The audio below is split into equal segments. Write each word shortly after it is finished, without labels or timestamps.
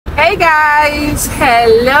Hey guys,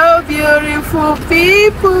 hello beautiful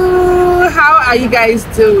people, how are you guys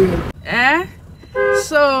doing?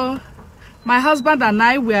 So my husband and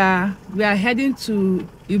I we are heading to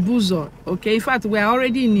Ibuzo. Okay, in fact we are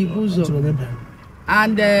already in Ibuzo,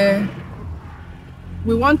 and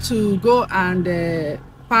we want to go and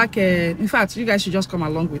park. In fact, you guys should just come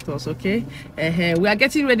along with us. Okay, we are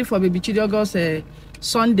getting ready for baby Chidiogo's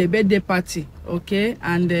Sunday birthday party. Okay,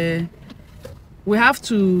 and we are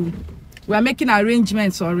making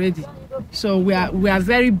arrangements already, so we are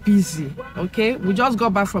very busy. Okay, we just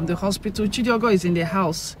got back from the hospital. Chidiogo is in the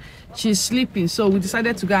house, she's sleeping, so we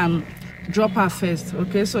decided to go and drop her first.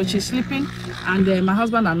 Okay, so she's sleeping, and my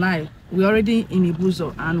husband and I, we're already in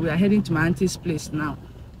Ibuzo and we are heading to my auntie's place now.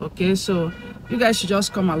 Okay, so you guys should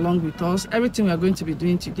just come along with us. Everything we are going to be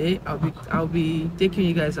doing today, I'll be taking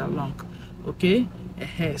you guys along. Okay,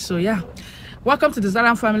 so yeah, welcome to the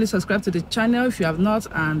Zaram family. Subscribe to the channel if you have not,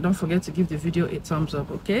 and don't forget to give the video a thumbs up.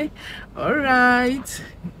 Okay, all right,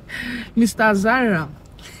 Mr. Zaram.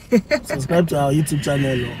 Subscribe to our YouTube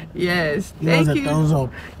channel. Yes, give us a thumbs up.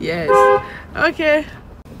 Yes, okay.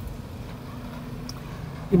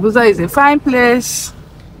 Ibuzo is a fine place.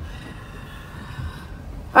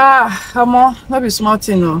 Come on, not be small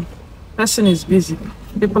thing. No, person is busy,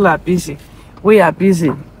 people are busy, we are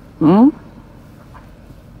busy.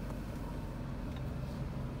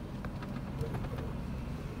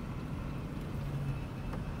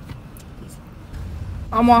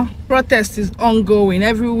 Protest is ongoing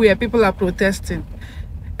everywhere. People are protesting.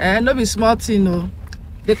 No be small thing. No,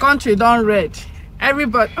 the country don't red.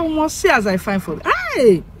 Everybody almost see as I find for.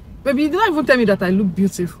 Hey, baby, you did not even tell me that I look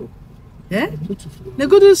beautiful. Yeah, beautiful. They're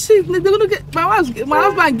going to see. They're going to get my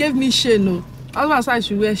husband gave me shame. No, husband said I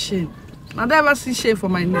should wear shame. I never see shame for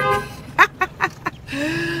my neck.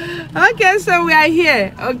 Okay, so we are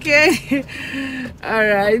here. Okay. All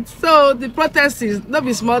right, so the protest is not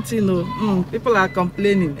be small thing. No, people are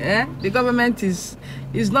complaining. The government is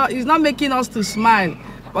not making us to smile,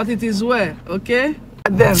 but it is well. Okay,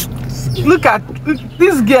 and then look at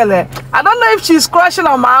this girl. I don't know if she's crushing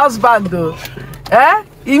on my husband though.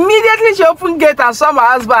 Immediately she opened gate and saw my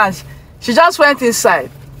husband, she just went inside.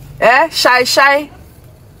 Shy.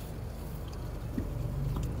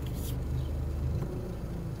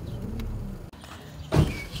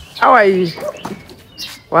 How are you?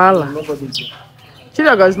 Voila.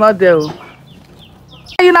 Chidiogo is not there.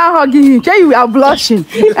 Why you now hugging him? You are blushing.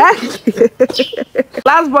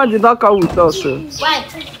 Last born did not come with us. Why?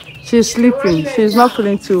 She's sleeping. She's not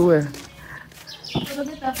feeling too well. You're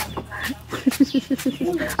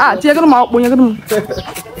gonna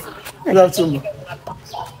I don't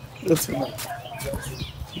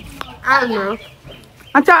know.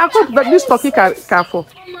 Auntie, I got this turkey careful.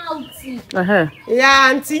 Yeah,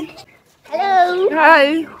 auntie. Hello.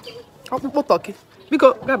 Hi. How people turkey?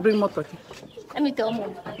 Because gotta bring more turkey. Let me tell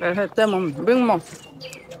mom. Tell mom. Bring more.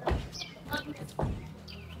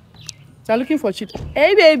 You're looking for cheat.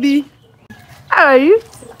 Hey baby. How are you?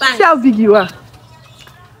 Fine. See how big you are.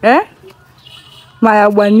 My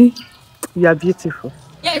Awani. You are beautiful.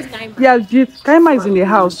 Yeah, it's Kaima. You are beautiful. Kaima is in the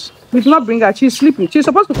house. We did not bring her. She's sleeping. She's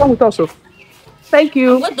supposed to come with us. Thank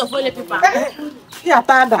you. What the phone paper?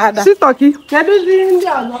 See turkey. Thank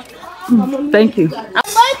you. I'm going to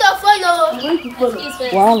follow.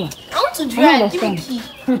 Wow. I want to drive. Give me key.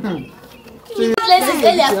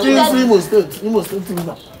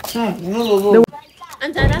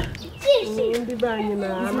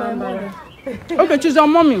 Okay, she's our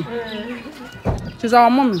mommy. She's our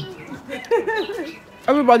mommy.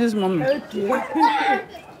 Everybody's mommy. Okay.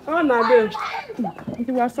 Oh, no,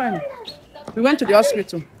 we are fine. We went to the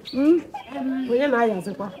hospital.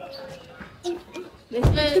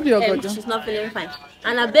 She's not feeling fine.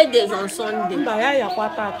 And her birthday is on Sunday.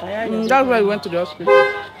 That's why we went to the hospital.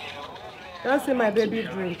 Don't see my baby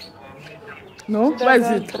drink. No? Where is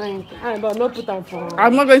it? Drink. But not put on for.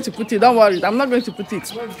 I'm not going to put it. Don't worry. I'm not going to put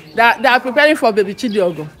it. They are preparing for baby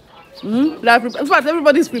Chidiogo. In fact,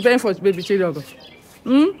 everybody is preparing for baby Chidiogo.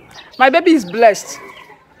 My baby is blessed.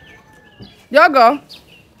 Diogo.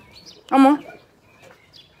 Come on.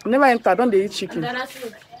 Never enter. I don't eat chicken.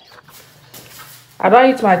 I don't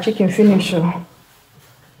eat my chicken finish.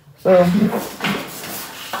 So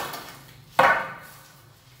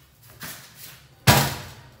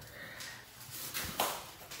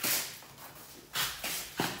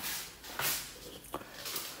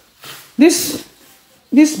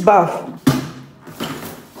this bath.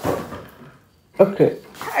 Okay.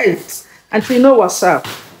 Hey, and you know what's up.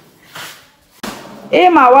 Hey,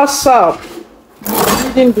 what's up? I'm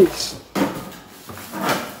reading this.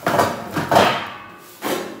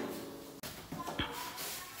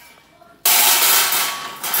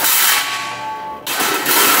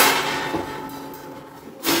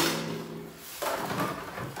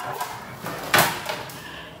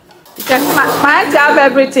 My auntie have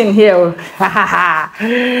everything here.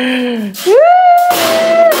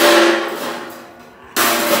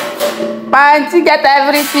 My auntie get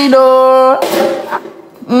everything, though.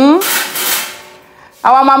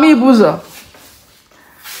 Our mommy Buzo.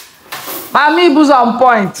 Mommy Buzo on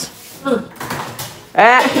point.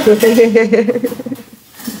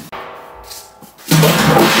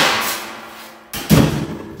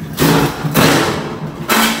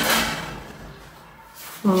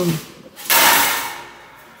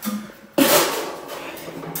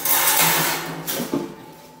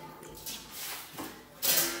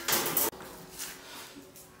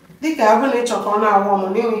 Dika, I will let you on our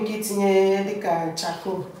woman. You will get in Dika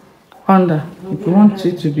charcoal. Under, if you want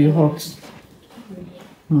it to be hot.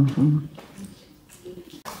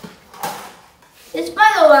 It's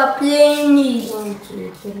part of our playing it.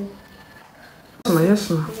 Yes,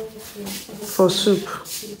 ma. For soup.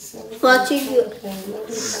 For chicken.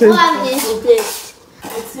 Who have this plate?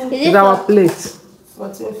 Is it Our for plate.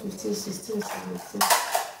 14, 15, 16, 17.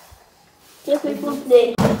 two people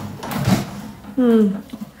plate?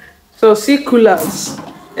 So see coolers.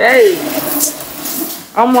 Hey.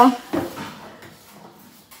 Omo.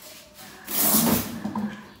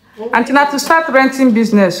 Antina to start renting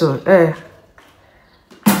business. So, They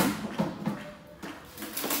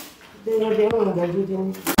want to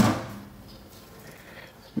do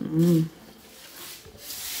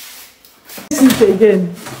This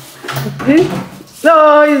again. See?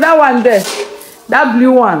 So is that one there? That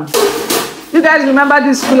blue one. You guys remember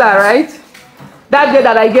this cooler, right? That day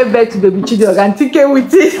that I gave birth to baby Chidioga and TK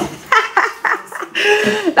with it.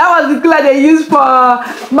 That was the cooler they used for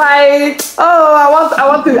my. Oh, I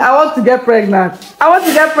want to get pregnant. I want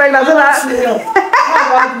to get pregnant. So that.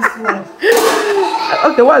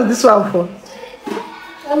 Okay, what is this one for?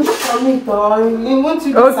 You want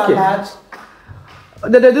to do salad?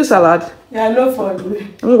 Did they do salad? Yeah, no for you.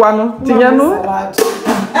 Ngwanu, tinyanu. Salad.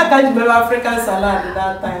 I can't remember African salad at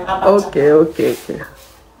that time. Okay.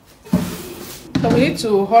 So we need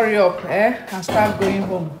to hurry up, and start going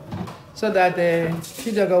home, so that the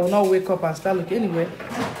Chidioga will not wake up and start looking anyway.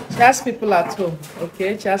 She has people at home,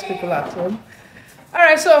 okay? She has people at home. All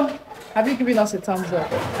right. So have you given us a thumbs up?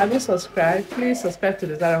 Have you subscribed? Please subscribe to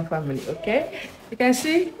the Zaram family, okay? You can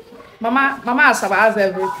see, Mama Asaba has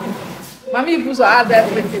everything. Mommy Ibuzo has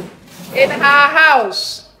everything in her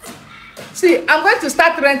house. See, I'm going to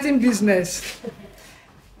start renting business.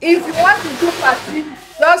 If you want to do party,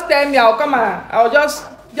 just tell me. I'll just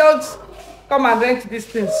come and rent these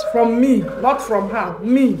things from me, not from her.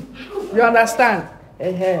 Me, you understand?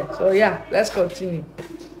 So yeah, let's continue.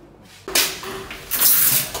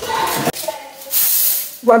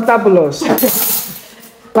 Fantabulous.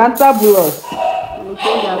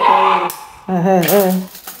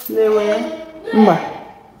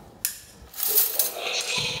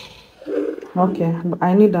 Okay,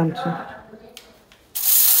 I need them too.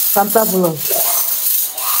 Fantabulous.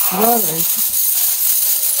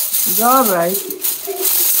 It's all right.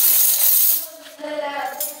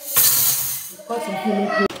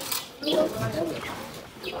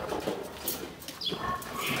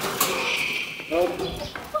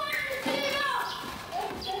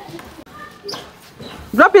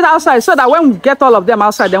 Drop it outside so that when we get all of them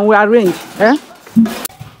outside, then we arrange.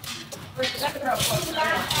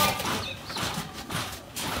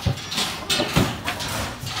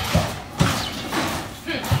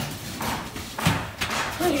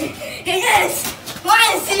 Yes!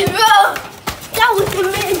 1-0! That was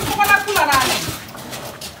amazing!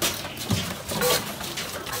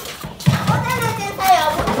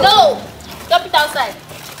 No! Drop it outside.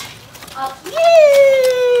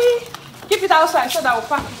 Yay! Keep it outside so that we'll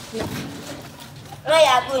pack it here. Where you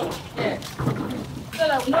are going? Yeah. So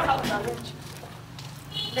that we know how to arrange.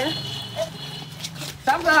 Yeah?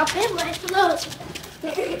 Thumbs up. In my clothes.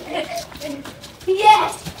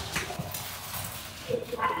 Yes!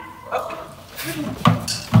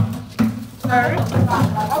 Sorry.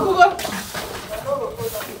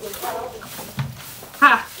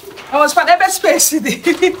 Ha! I was for the best space today.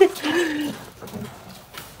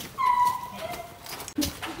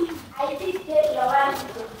 I did get your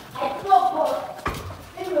answer. I thought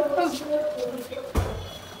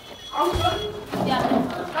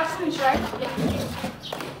That's finished, right?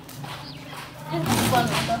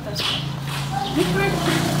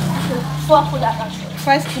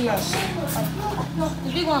 Five kilos.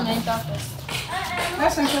 the big one went out first.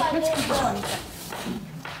 Let's keep this one.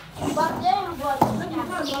 But then what?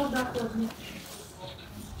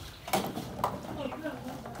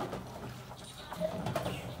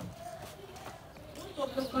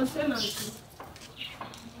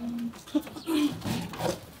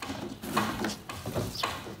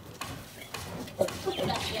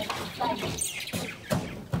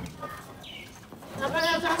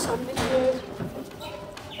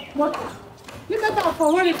 What? You got that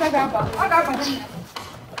for when you take that back. I got my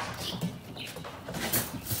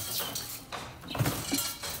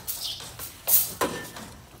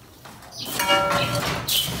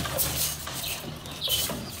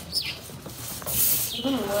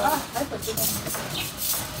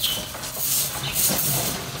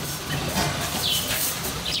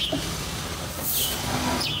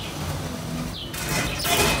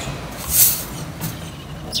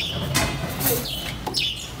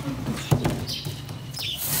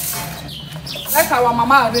like our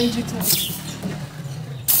mama arranged it.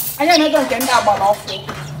 I don't know get that one off.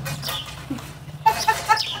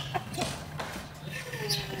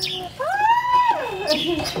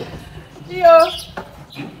 Yo.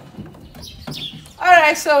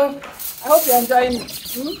 Alright, so I hope you're enjoying it.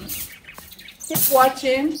 Keep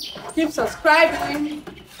watching, keep subscribing.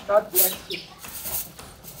 God bless you.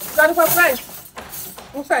 Got it for price.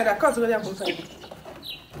 Who side? I can't really have both sides.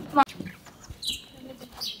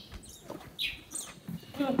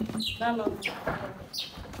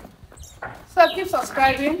 So keep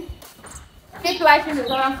subscribing, keep liking the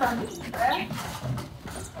Zoran family.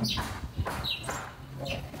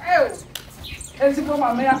 Hey, let's go,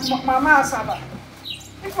 Mama Saba.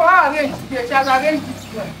 If I arrange it, she has arranged it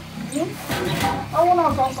well. I want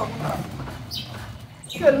to talk about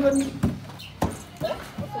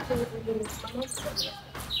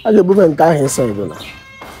I just move and die inside. I'm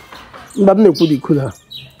not going to put it.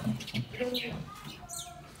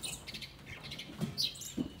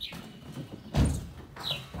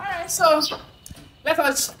 So let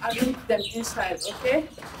us arrange them inside, okay?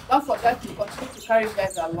 Don't forget to continue to carry you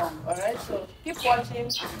guys along, alright? So keep watching.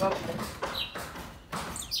 God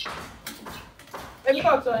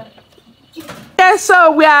bless. Okay,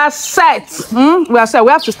 so we are set. We are set.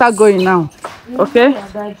 We have to start going now. Okay?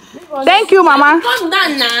 Thank you, Mama.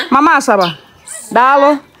 Mama Asaba.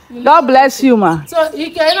 Dalo. God bless you, ma. So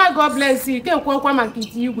you cannot God bless you. You can't come and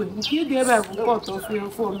get you. You give a report of your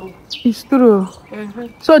phone. It's true.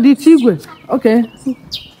 So the Tigwe. Okay.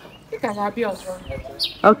 You can have yours.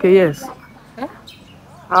 Okay, yes.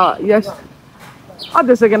 Yes. Oh,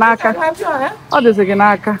 there's a Ganaka. Oh, there's a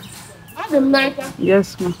Ganaka.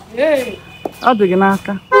 Yes, ma. Hey. Oh, the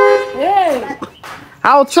Ganaka. Hey.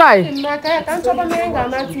 I'll try.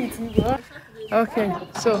 Okay,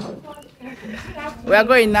 so we are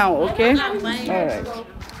going now, okay? All right.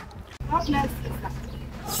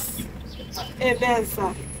 Amen,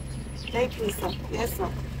 sir. Thank you, sir. Yes, sir.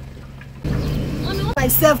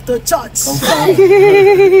 Myself to church.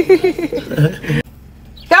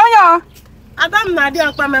 Kenya. Adam na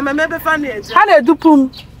dia kwa mama mebe fanage. Ha na edupum.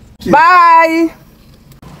 Bye.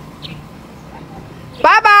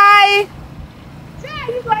 Bye bye.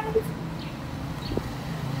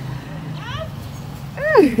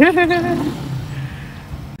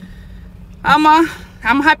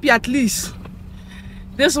 I'm happy at least.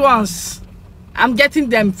 These ones, I'm getting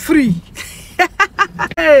them free.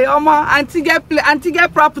 Hey, auntie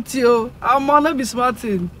get property. Oh, no be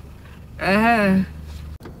smarting.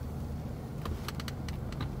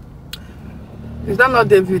 Is that not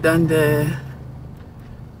David and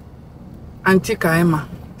Auntie Kaima?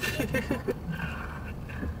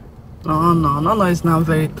 No, it's now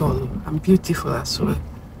very tall. I'm beautiful as well.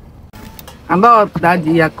 And not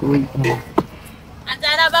Daddy Yakui.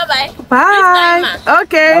 Bye-bye. Bye.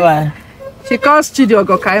 Okay. Bye-bye. She calls Chidi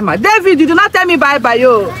Ogokaima. David, you do not tell me bye-bye,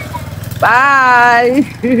 yo. Bye.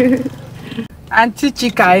 Auntie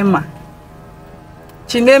Chikaima.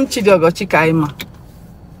 She named Chidi Ogochikaima.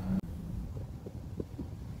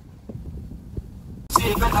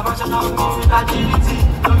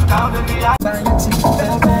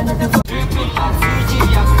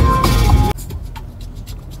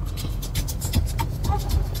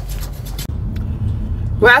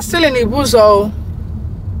 We are still in Ibuzo.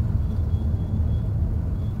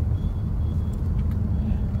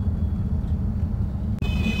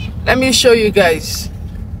 Let me show you guys.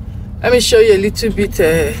 Let me show you a little bit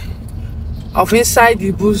of inside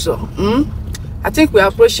Ibuzo. I think we are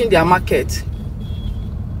approaching their market.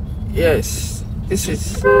 Yes, this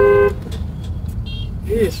is.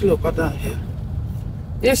 Yes, look down here.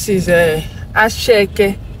 This is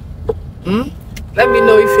Asheke. Let me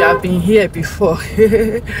know if you have been here before.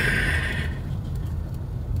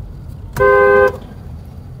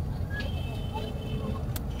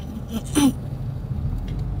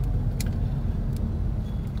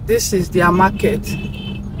 This is their market.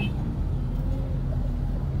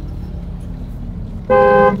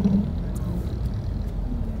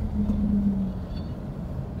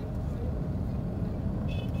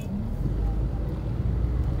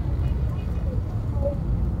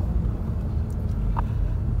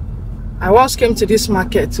 I once came to this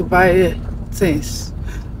market to buy things.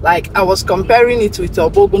 Like I was comparing it with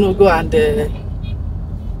Obogonogo and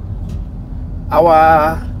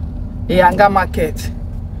our Yanga market.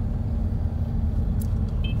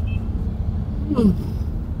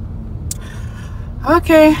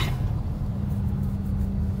 Okay,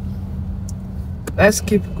 let's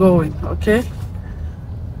keep going. Okay.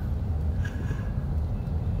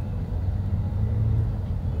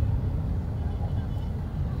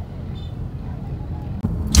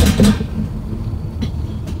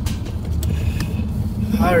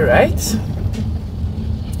 All right.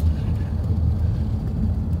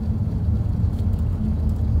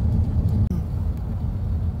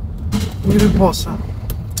 Maybe boss.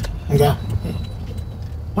 Yeah.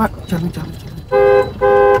 What? Tell me.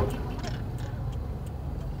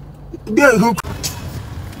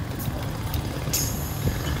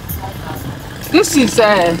 This is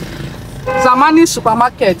Zamani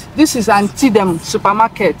supermarket. This is Antidem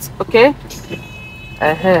supermarket. Okay.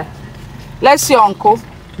 Let's see, Uncle,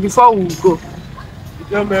 before we go.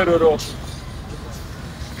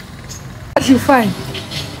 What you find?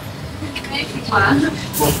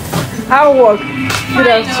 How work? Good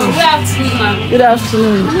afternoon. Good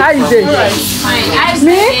afternoon. How you doing?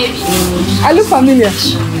 Me? I look familiar.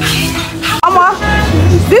 Mama,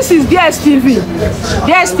 this is DSTV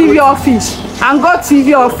office and God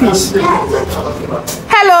TV office.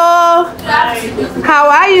 Hello. How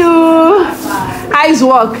are you? How is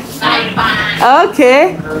work?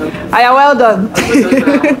 Okay. I am well done.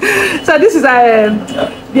 So this is their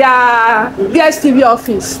DSTV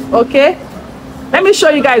office. Okay. Let me show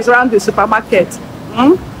you guys around the supermarket.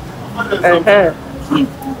 Come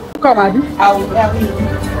on.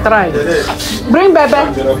 Try. Bring baby.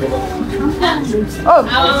 Oh.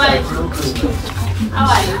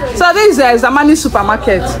 So this is Zamani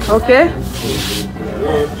supermarket. Okay.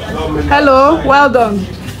 Hello. Well done.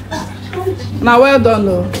 Now well done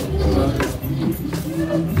though.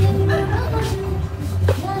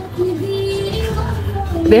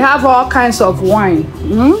 They have all kinds of wine.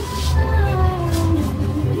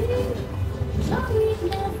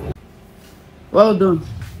 Well done.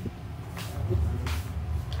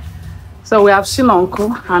 So we have seen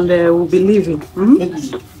Uncle and we'll be leaving.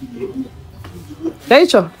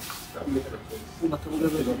 Rachel.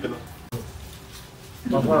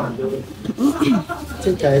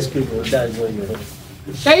 Take ice cream.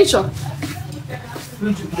 Rachel.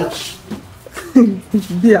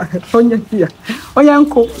 Beer. Onya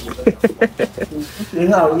Uncle.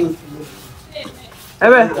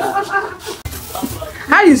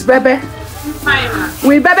 How is Bebe?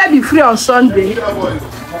 Will Bebe be free on Sunday?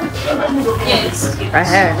 Yes.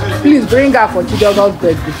 Please bring her for Chidogo's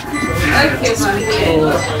birthday.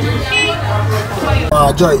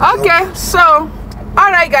 Okay, so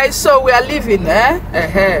alright guys, so we are leaving. I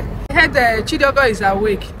heard Chidogo is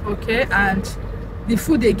awake, okay, and the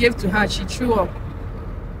food they gave to her, she threw up.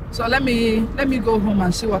 So let me go home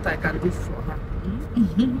and see what I can do for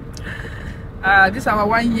her. This is our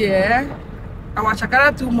 1 year. Our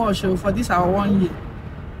chakara too much for this our 1 year.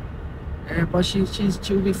 But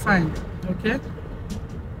she'll be fine. Okay.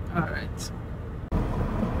 All right.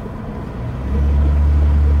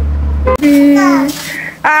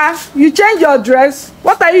 You change your dress.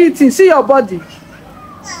 What are you eating? See your body.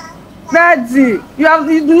 Daddy,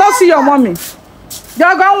 you do not see your mommy.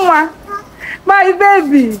 You're gone. My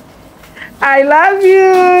baby, I love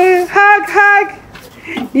you. Hug.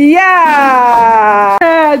 Yeah.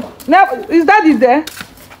 Now, is Daddy there?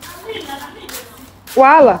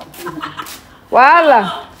 Voila.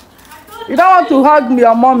 You don't want to hug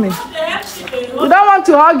your mommy. You don't want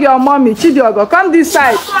to hug your mommy. Chidiogo, come this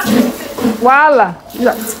side. Voila.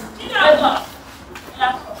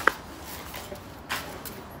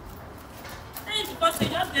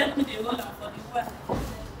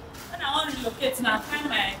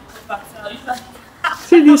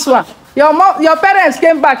 See this one. Your parents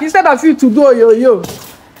came back instead of you to do yo.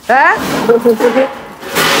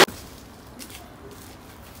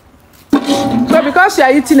 So because you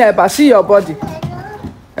are eating eba, see your body.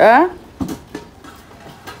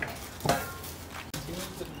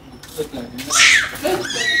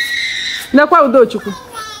 Nekwa udo chukwu.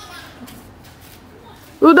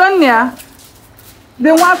 Udo nya.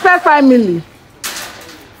 The one fair family.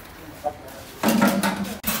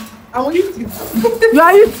 I'm eating. You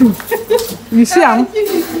are eating. You see him?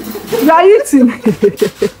 You are eating.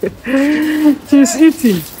 She's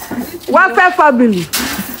eating. One fair family.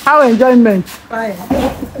 How enjoyment. Fine.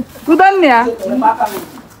 Good on here.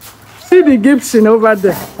 See the Gibson over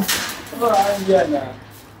there.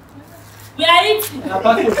 We are eating. Not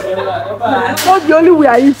the only we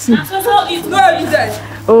are eating. So it's very easy.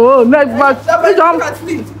 Oh, no, but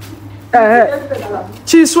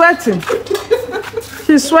she's sweating.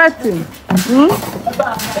 She's sweating.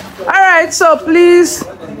 All right, so please,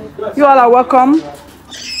 you all are welcome.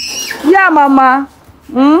 Yeah, Mama.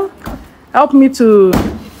 Help me to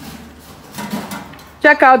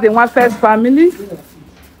check out the One First family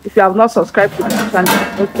if you have not subscribed to the channel,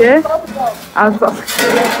 okay?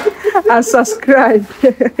 And subscribe.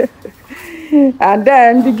 And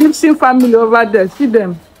then the Gibson family over there, see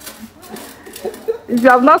them. If you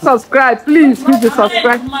have not subscribed, please hit the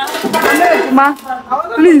subscribe.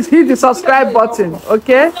 Please hit the subscribe button,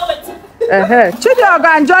 okay?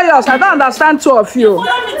 Chidiogo, enjoy yours. I don't understand two of you.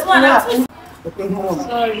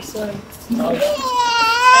 Sorry.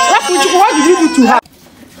 What did you do to her?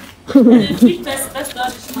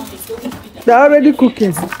 They're already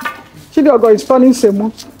cooking. Chidiogo is turning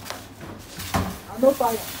semo.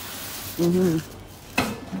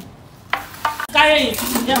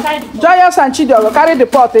 Joyous and Chidiogo carry the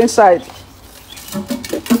pot inside.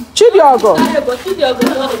 Chidiogo.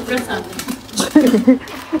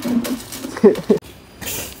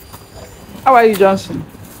 How are you, Johnson?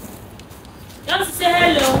 Just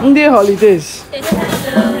say hello. In the holidays.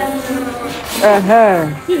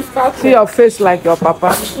 See your face like your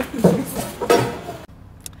papa.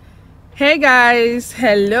 Hey guys,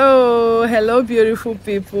 hello beautiful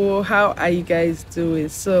people. How are you guys doing?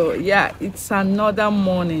 So yeah, it's another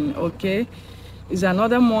morning, okay? It's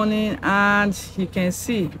another morning and you can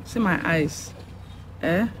see my eyes.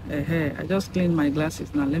 I just cleaned my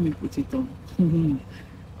glasses now. Let me put it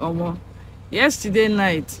on. Yesterday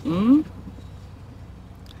night,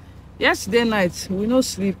 we no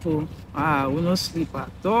sleep. We no sleep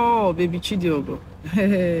at all, baby Chidiogo.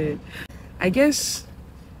 I guess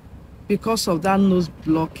because of that nose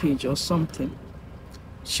blockage or something,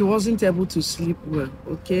 she wasn't able to sleep well,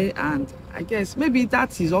 okay? And I guess maybe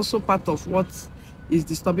that is also part of what is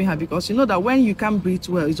disturbing her, because you know that when you can't breathe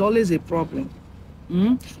well, it's always a problem.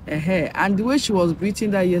 And the way she was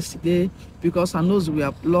breathing that yesterday, because her nose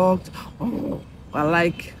were blocked,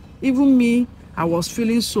 like even me, I was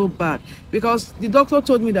feeling so bad, because the doctor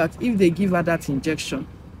told me that if they give her that injection,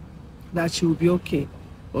 that she will be okay.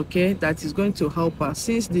 Okay, that is going to help her,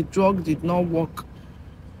 since the drug did not work.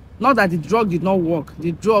 Not that the drug did not work,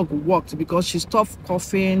 the drug worked, because she stopped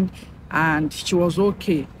coughing and she was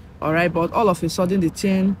okay. All right, but all of a sudden the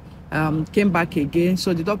thing came back again.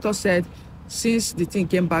 So the doctor said since the thing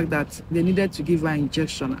came back that they needed to give her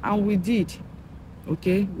injection, and we did.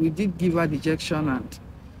 Okay, we did give her the injection, and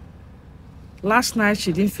last night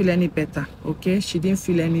she didn't feel any better. Okay, she didn't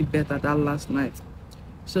feel any better that last night.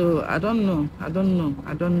 So I don't know.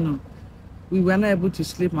 We were not able to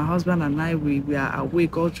sleep. My husband and I, we were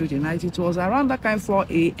awake all through the night. It was around that kind of 4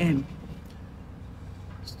 a.m.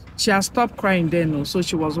 She had stopped crying then, so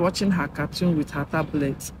she was watching her cartoon with her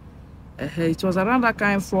tablet. It was around that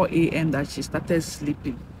kind of 4 a.m. that she started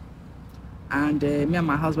sleeping. And me and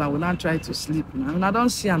my husband will not try to sleep. I don't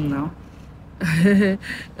see him now. I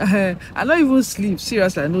don't even sleep.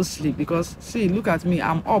 Seriously, I don't sleep, because see, look at me.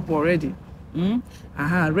 I'm up already.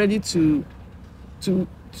 Ready to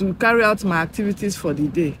carry out my activities for the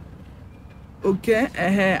day. Okay,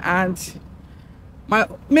 and my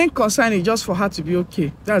main concern is just for her to be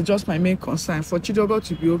okay. That's just my main concern, for Chidiogo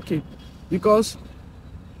to be okay, because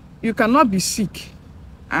you cannot be sick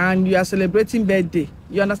and you are celebrating birthday.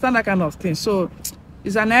 You understand that kind of thing? So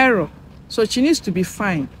it's an error. So she needs to be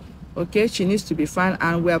fine. Okay, she needs to be fine,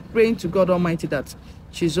 and we are praying to God Almighty that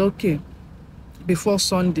she's okay before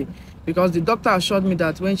Sunday, because the doctor assured me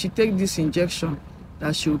that when she takes this injection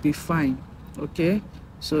that she will be fine. Okay,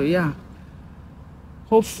 so yeah,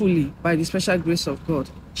 hopefully by the special grace of God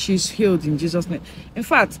she's healed in Jesus' name. In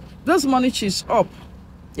fact, this morning she's up.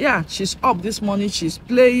 Yeah, she's up this morning. She's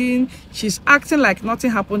playing. She's acting like nothing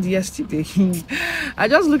happened yesterday. I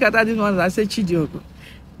just look at her this morning and I say, Chidiogo,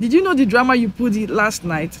 did you know the drama you put it last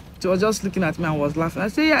night? She was just looking at me and was laughing. I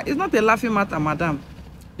say, yeah, it's not a laughing matter, madam.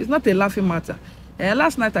 It's not a laughing matter.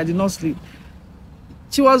 Last night I did not sleep.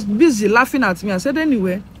 She was busy laughing at me. I said,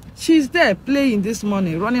 anyway, she's there playing this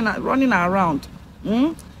morning, running around,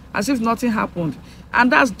 as if nothing happened. And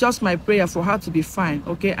that's just my prayer for her to be fine.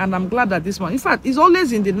 Okay, and I'm glad that this morning, in fact, it's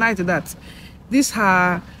always in the night that this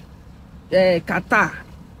her catarrh,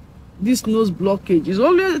 this nose blockage, is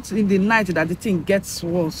always in the night that the thing gets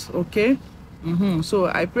worse. Okay, so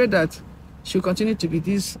I pray that she'll continue to be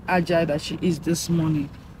this agile that she is this morning.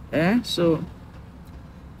 So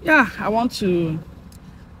yeah, I want to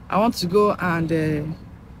go and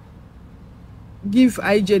give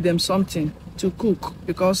IJ them something. to cook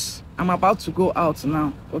because I'm about to go out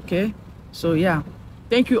now. Okay, so yeah,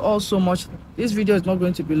 thank you all so much. This video is not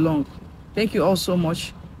going to be long. Thank you all so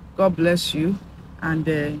much. God bless you,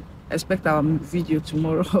 and expect our video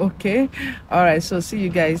tomorrow. Okay, all right, so see you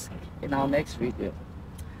guys in our next video.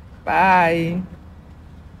 Bye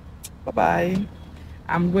bye.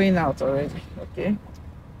 I'm going out already. Okay,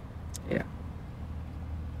 yeah.